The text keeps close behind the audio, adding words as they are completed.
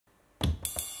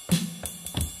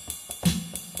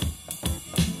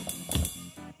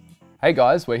Hey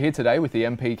guys, we're here today with the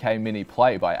MPK Mini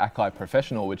Play by Akai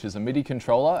Professional, which is a MIDI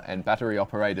controller and battery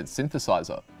operated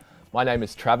synthesizer. My name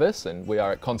is Travis and we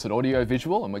are at Concert Audio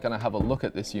Visual and we're going to have a look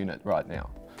at this unit right now.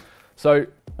 So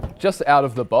just out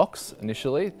of the box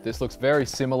initially, this looks very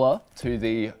similar to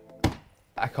the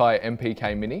Akai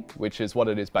MPK Mini, which is what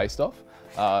it is based off.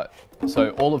 So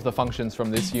all of the functions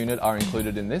from this unit are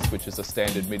included in this, which is a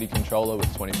standard MIDI controller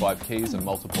with 25 keys and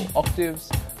multiple octaves,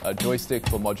 a joystick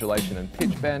for modulation and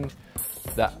pitch bend,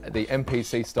 the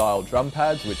MPC style drum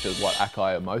pads, which is what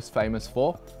Akai are most famous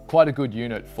for. Quite a good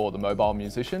unit for the mobile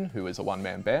musician who is a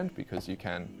one-man band, because you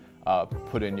can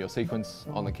put in your sequence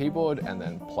on the keyboard and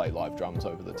then play live drums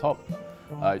over the top.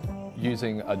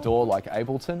 Using a DAW like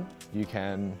Ableton, you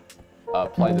can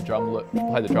play the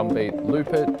drum beat,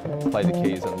 loop it, play the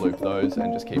keys and loop those,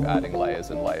 and just keep adding layers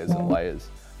and layers and layers.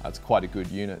 It's quite a good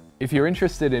unit. If you're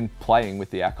interested in playing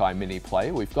with the Akai Mini Play,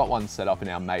 we've got one set up in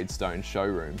our Maidstone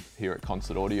showroom here at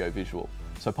Concert Audio Visual.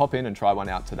 So pop in and try one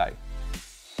out today.